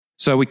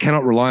So we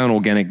cannot rely on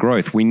organic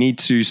growth. We need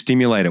to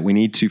stimulate it. We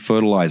need to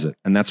fertilize it.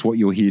 And that's what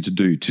you're here to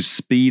do, to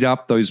speed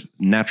up those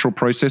natural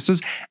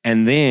processes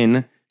and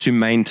then to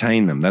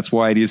maintain them. That's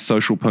why it is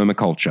social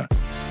permaculture.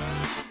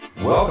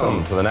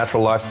 Welcome to the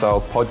Natural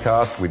Lifestyles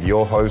Podcast with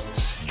your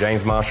hosts,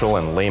 James Marshall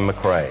and Liam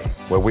McRae,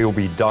 where we will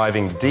be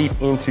diving deep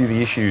into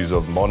the issues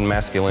of modern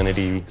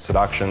masculinity,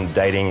 seduction,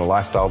 dating,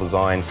 lifestyle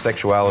design,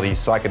 sexuality,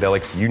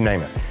 psychedelics, you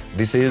name it.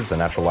 This is the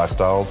Natural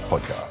Lifestyles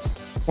Podcast.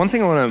 One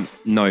thing I want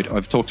to note,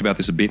 I've talked about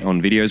this a bit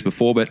on videos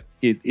before, but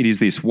it is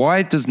this.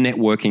 Why does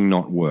networking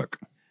not work?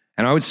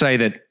 And I would say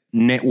that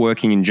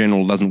networking in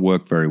general doesn't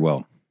work very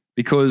well.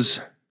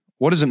 Because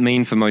what does it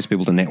mean for most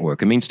people to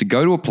network? It means to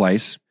go to a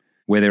place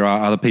where there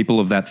are other people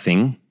of that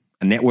thing,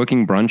 a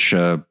networking brunch,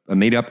 a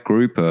meetup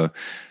group,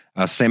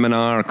 a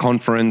seminar, a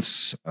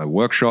conference, a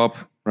workshop,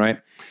 right?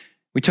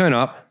 We turn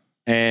up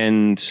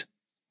and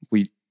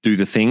we do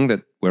the thing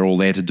that we're all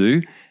there to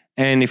do.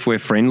 And if we're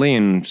friendly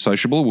and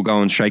sociable, we'll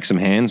go and shake some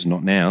hands.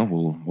 Not now.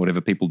 We'll, whatever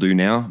people do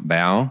now,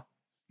 bow,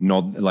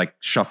 nod, like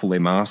shuffle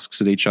their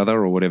masks at each other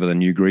or whatever the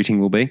new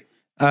greeting will be.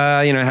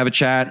 Have a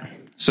chat,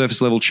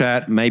 surface level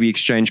chat, maybe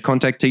exchange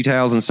contact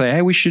details and say,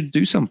 hey, we should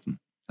do something.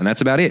 And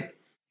that's about it.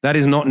 That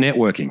is not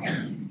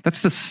networking. That's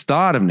the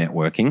start of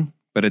networking,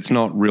 but it's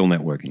not real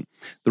networking.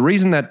 The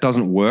reason that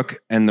doesn't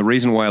work, and the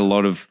reason why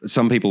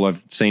some people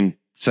I've seen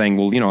saying,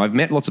 well, I've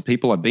met lots of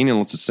people, I've been in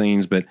lots of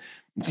scenes, but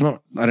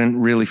I don't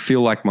really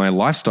feel like my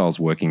lifestyle's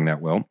working that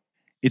well.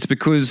 It's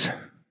because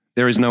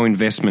there is no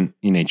investment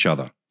in each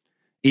other.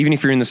 Even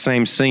if you're in the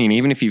same scene,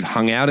 even if you've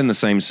hung out in the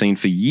same scene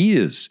for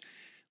years,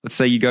 let's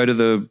say you go to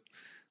the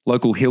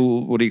local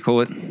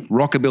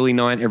Rockabilly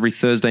night every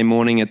Thursday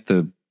morning at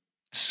the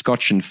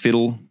Scotch and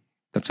Fiddle.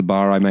 That's a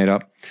bar I made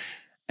up.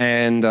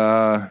 And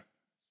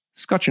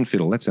Scotch and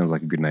Fiddle, that sounds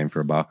like a good name for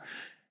a bar.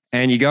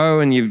 And you go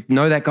and you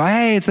know that guy,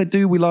 hey, it's that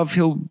dude we love,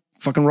 he'll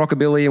fucking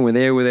rockabilly, and we're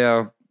there with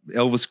our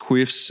Elvis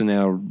quiffs and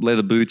our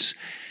leather boots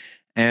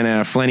and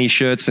our flanny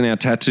shirts and our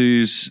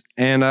tattoos.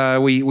 And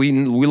we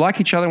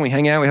like each other and we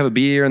hang out, we have a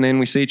beer, and then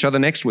we see each other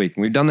next week.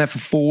 And we've done that for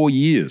 4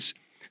 years.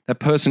 That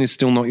person is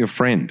still not your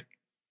friend,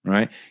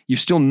 right? You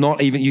still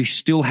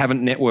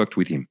haven't networked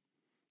with him.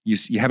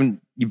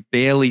 You've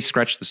barely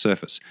scratched the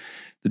surface.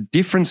 The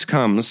difference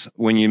comes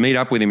when you meet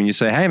up with him and you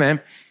say, hey man,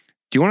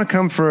 do you want to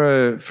come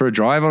for a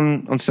drive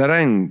on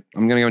Saturday? And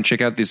I'm going to go and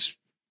check out this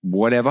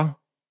whatever. I'm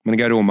going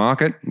to go to a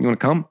market. You want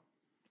to come?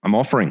 I'm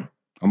offering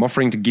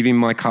to give him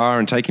my car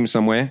and take him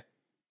somewhere,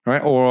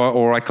 right?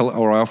 Or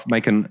I'll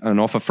make an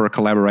offer for a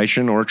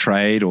collaboration or a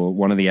trade or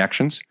one of the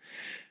actions,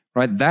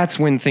 right? That's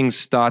when things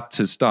start.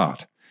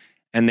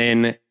 And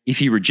then if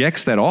he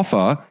rejects that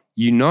offer,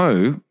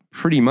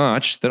 pretty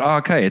much that,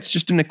 okay, it's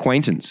just an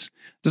acquaintance.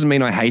 Doesn't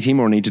mean I hate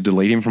him or need to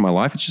delete him from my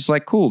life. It's just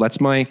like, cool,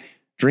 that's my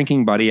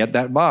drinking buddy at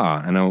that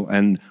bar.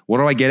 And what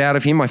do I get out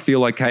of him? I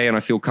feel okay and I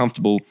feel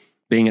comfortable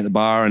being at the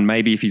bar, and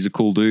maybe if he's a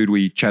cool dude,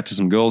 we chat to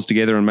some girls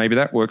together and maybe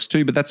that works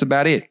too, but that's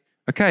about it.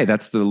 Okay,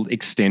 that's the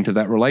extent of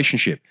that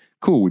relationship.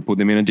 Cool, we put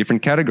them in a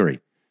different category,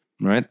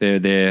 right?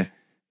 They're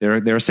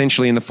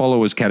essentially in the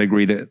followers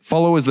category, the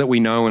followers that we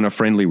know and are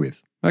friendly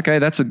with. Okay,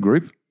 that's a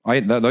group.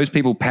 Those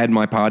people pad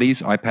my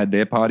parties, I pad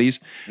their parties.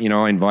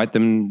 I invite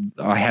them.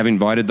 I have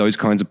invited those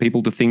kinds of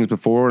people to things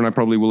before, and I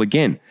probably will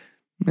again.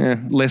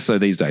 Less so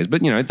these days,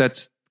 but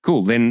that's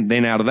cool.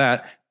 Then out of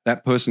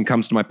that person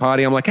comes to my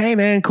party. I'm like, hey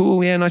man,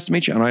 cool, yeah, nice to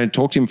meet you. And I don't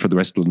talk to him for the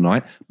rest of the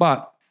night,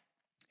 but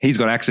he's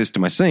got access to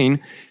my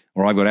scene,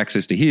 or I've got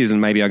access to his, and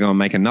maybe I go and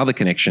make another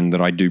connection that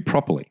I do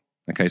properly.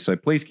 Okay, so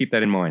please keep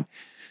that in mind.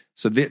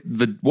 So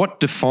what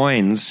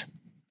defines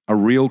a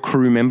real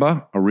crew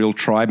member, a real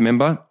tribe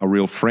member, a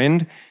real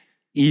friend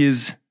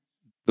is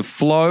the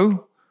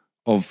flow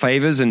of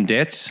favors and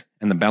debts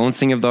and the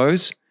balancing of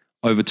those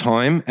over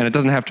time. And it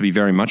doesn't have to be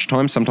very much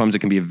time. Sometimes it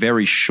can be a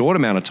very short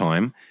amount of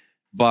time,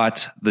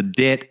 but the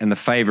debt and the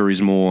favor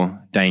is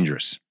more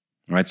dangerous,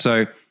 right?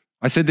 So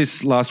I said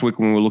this last week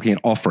when we were looking at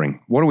offering.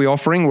 What are we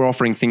offering? We're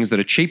offering things that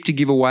are cheap to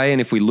give away, and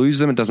if we lose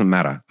them, it doesn't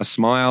matter. A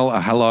smile, a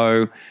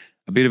hello,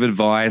 a bit of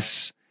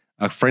advice,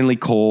 a friendly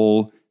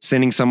call,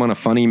 sending someone a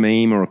funny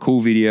meme or a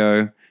cool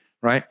video,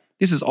 right?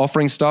 This is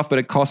offering stuff, but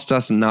it costs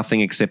us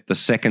nothing except the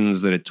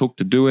seconds that it took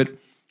to do it,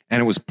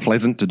 and it was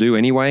pleasant to do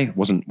anyway. It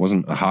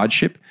wasn't a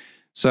hardship.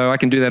 So I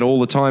can do that all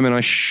the time, and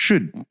I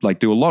should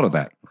do a lot of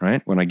that, right?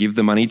 When I give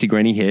the money to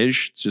Granny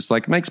Hedge, it's just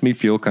it makes me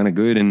feel kind of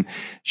good, and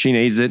she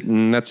needs it,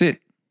 and that's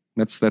it.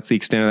 That's the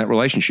extent of that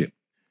relationship.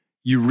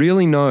 You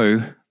really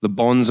know the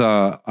bonds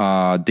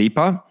are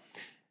deeper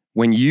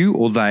when you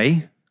or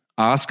they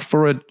ask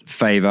for a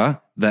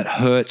favor that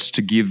hurts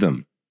to give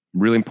them.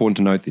 Really important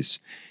to note this.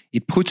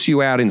 It puts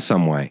you out in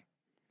some way,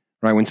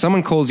 right? When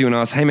someone calls you and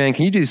asks, hey man,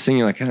 can you do this thing?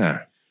 You're like,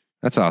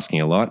 that's asking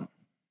a lot.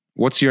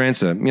 What's your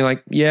answer? And you're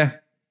like, yeah.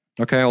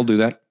 Okay, I'll do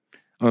that.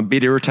 I'm a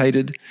bit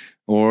irritated,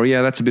 or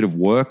yeah, that's a bit of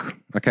work.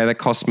 Okay, that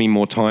costs me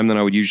more time than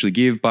I would usually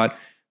give, but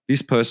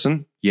this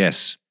person,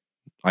 yes,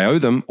 I owe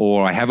them,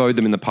 or I have owed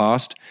them in the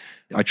past.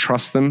 I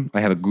trust them. I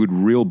have a good,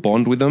 real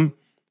bond with them.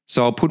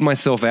 So I'll put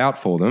myself out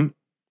for them,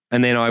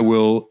 and then I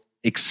will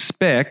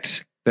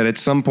expect that at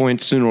some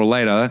point, sooner or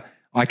later,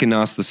 I can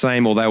ask the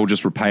same, or they will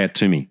just repay it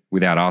to me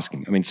without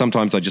asking. I mean,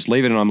 sometimes I just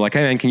leave it and I'm like,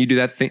 hey man, can you do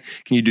that thing?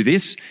 Can you do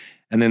this?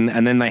 And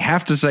then they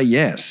have to say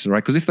yes,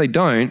 right? Because if they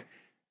don't,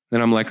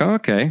 then I'm like, oh,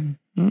 okay,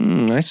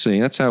 I see.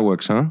 That's how it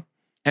works, huh?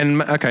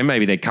 And okay,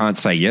 maybe they can't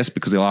say yes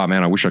because they're like, oh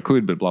man, I wish I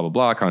could, but blah, blah,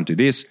 blah, I can't do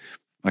this.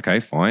 Okay,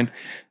 fine.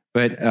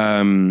 But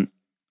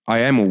I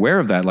am aware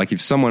of that. Like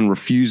if someone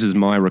refuses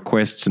my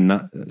requests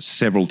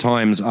several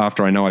times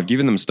after I know I've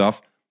given them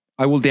stuff,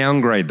 I will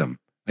downgrade them.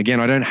 Again,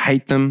 I don't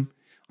hate them.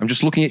 I'm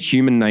just looking at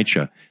human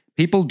nature.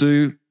 People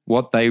do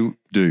what they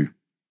do.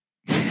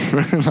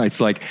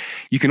 It's like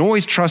you can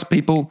always trust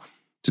people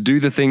to do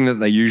the thing that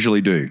they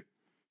usually do.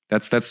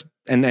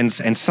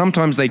 And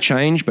sometimes they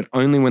change, but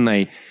only when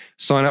they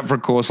sign up for a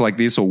course like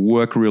this or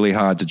work really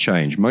hard to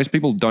change. Most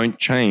people don't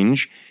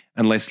change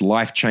unless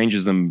life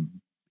changes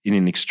them in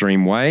an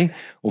extreme way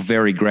or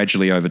very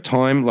gradually over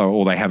time,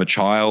 or they have a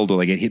child or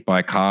they get hit by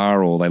a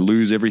car or they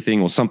lose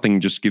everything or something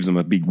just gives them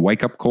a big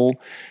wake-up call.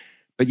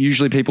 But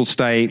usually people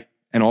stay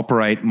and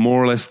operate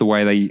more or less the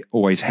way they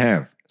always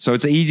have. So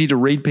it's easy to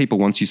read people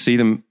once you see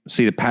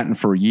the pattern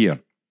for a year.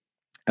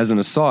 As an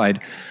aside,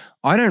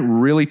 I don't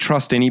really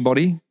trust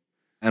anybody,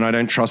 and I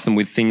don't trust them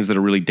with things that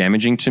are really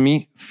damaging to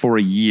me for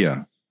a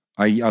year.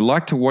 I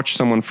like to watch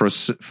someone for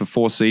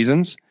 4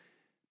 seasons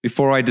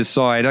before I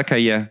decide, okay,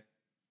 yeah,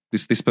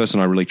 this person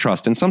I really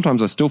trust. And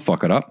sometimes I still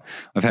fuck it up.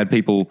 I've had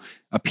people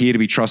appear to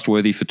be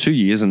trustworthy for 2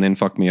 years and then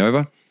fuck me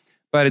over.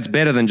 But it's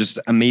better than just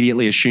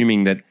immediately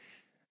assuming that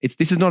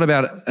this is not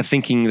about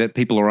thinking that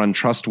people are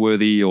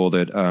untrustworthy or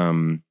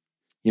that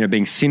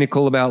being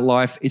cynical about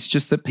life. It's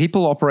just that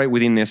people operate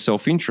within their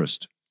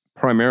self-interest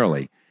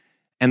primarily.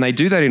 And they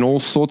do that in all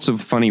sorts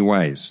of funny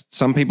ways.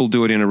 Some people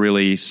do it in a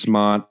really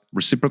smart,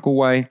 reciprocal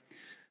way.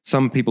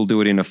 Some people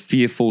do it in a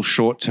fearful,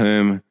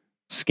 short-term,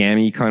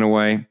 scammy kind of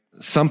way.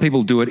 Some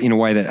people do it in a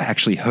way that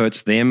actually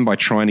hurts them by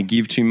trying to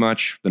give too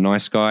much, the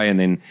nice guy, and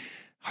then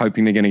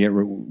hoping they're going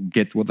to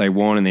get what they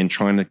want and then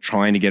trying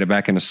to get it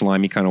back in a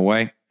slimy kind of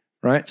way,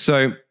 right?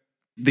 So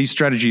these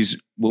strategies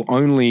will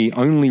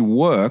only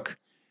work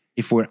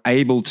if we're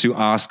able to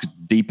ask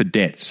deeper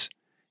debts,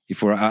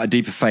 if we're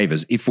deeper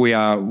favors, if we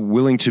are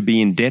willing to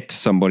be in debt to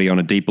somebody on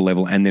a deeper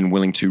level and then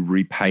willing to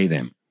repay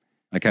them.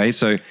 Okay,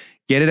 so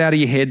get it out of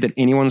your head that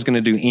anyone's going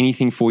to do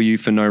anything for you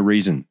for no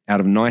reason, out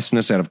of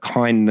niceness, out of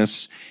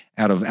kindness,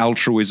 out of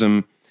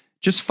altruism.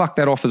 Just fuck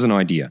that off as an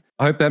idea.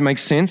 I hope that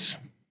makes sense.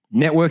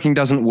 Networking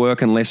doesn't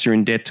work unless you're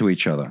in debt to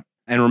each other.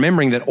 And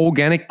remembering that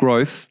organic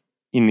growth,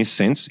 in this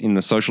sense, in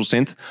the social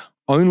sense,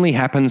 only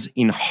happens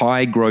in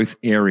high growth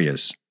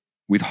areas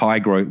with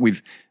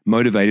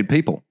motivated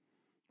people.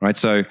 Right,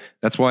 so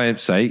that's why I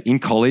say in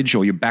college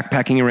or you're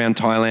backpacking around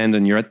Thailand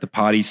and you're at the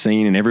party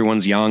scene and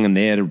everyone's young and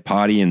there to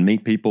party and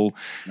meet people,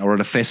 or at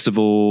a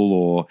festival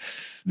or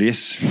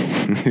this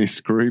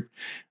group,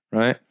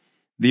 right?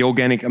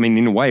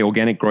 In a way,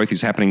 organic growth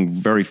is happening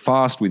very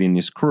fast within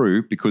this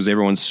crew because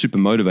everyone's super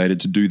motivated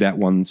to do that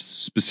one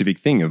specific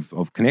thing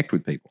of connect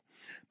with people.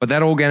 But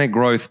that organic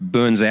growth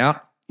burns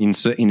out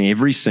in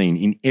every scene.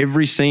 In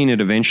every scene,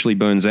 it eventually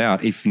burns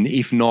out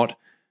if not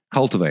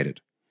cultivated.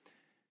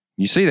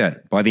 You see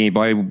that by the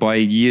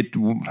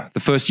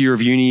first year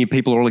of uni,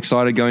 people are all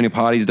excited going to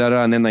parties,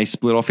 and then they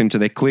split off into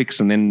their cliques,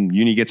 and then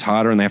uni gets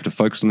harder, and they have to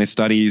focus on their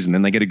studies, and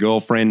then they get a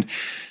girlfriend,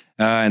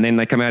 and then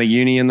they come out of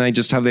uni and they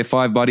just have their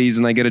 5 buddies,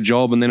 and they get a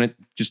job, and then it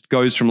just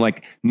goes from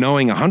like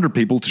knowing 100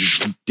 people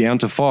to down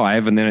to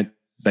 5, and then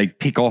they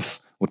pick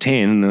off, or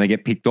 10, and then they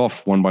get picked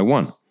off one by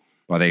one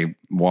by their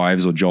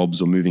wives or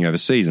jobs or moving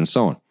overseas and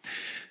so on.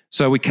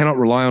 So we cannot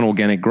rely on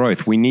organic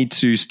growth. We need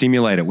to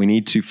stimulate it. We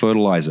need to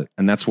fertilize it.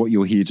 And that's what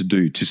you're here to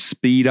do, to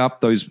speed up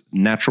those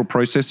natural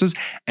processes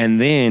and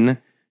then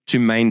to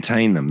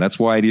maintain them. That's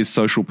why it is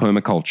social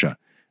permaculture,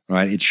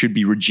 right? It should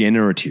be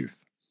regenerative.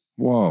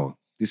 Whoa.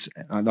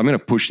 I'm going to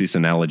push this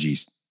analogy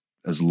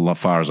as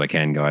far as I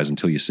can, guys,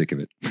 until you're sick of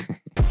it.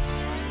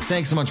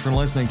 Thanks so much for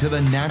listening to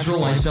the Natural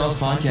Lifestyles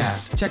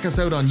Podcast. Check us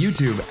out on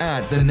YouTube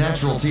at The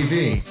Natural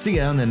TV. See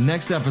you on the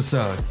next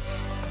episode.